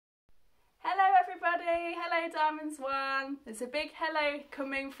everybody, hello Diamonds One. There's a big hello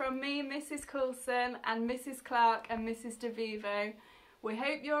coming from me, Mrs Coulson, and Mrs Clark and Mrs DeVivo. We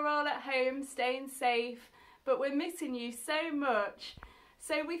hope you're all at home staying safe, but we're missing you so much.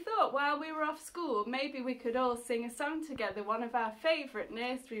 So we thought while we were off school, maybe we could all sing a song together, one of our favourite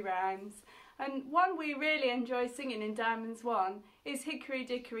nursery rhymes. And one we really enjoy singing in Diamonds One is Hickory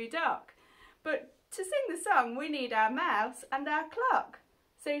Dickory Dock. But to sing the song, we need our mouse and our clock.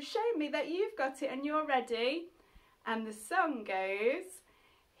 So show me that you've got it and you're ready. And the song goes,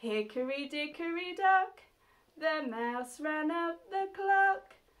 Hickory dickory dock, the mouse ran up the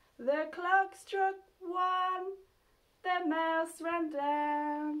clock struck one, the mouse ran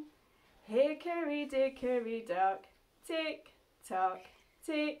down. Hickory dickory dock, tick tock,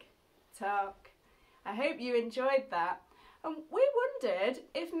 tick tock. I hope you enjoyed that. And we wondered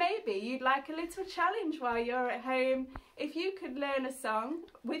if maybe you'd like a little challenge while you're at home, if you could learn a song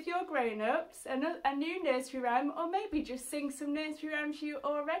with your grown-ups, a new nursery rhyme, or maybe just sing some nursery rhymes you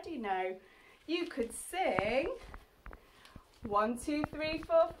already know. You could sing 1, 2, 3,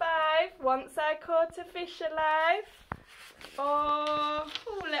 4, 5, once I caught a fish alive. Or,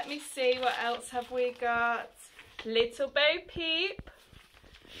 let me see, what else have we got? Little Bo Peep.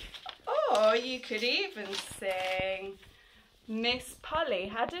 Or you could even sing Miss Polly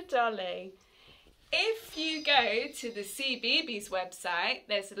had a dolly. If you go to the CBeebies website,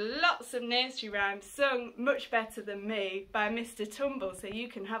 there's lots of nursery rhymes sung much better than me by Mr Tumble, so you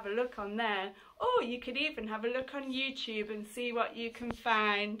can have a look on there. Or you could even have a look on YouTube and see what you can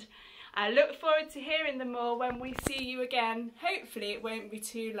find. I look forward to hearing them all when we see you again. Hopefully it won't be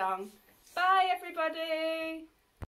too long. Bye everybody!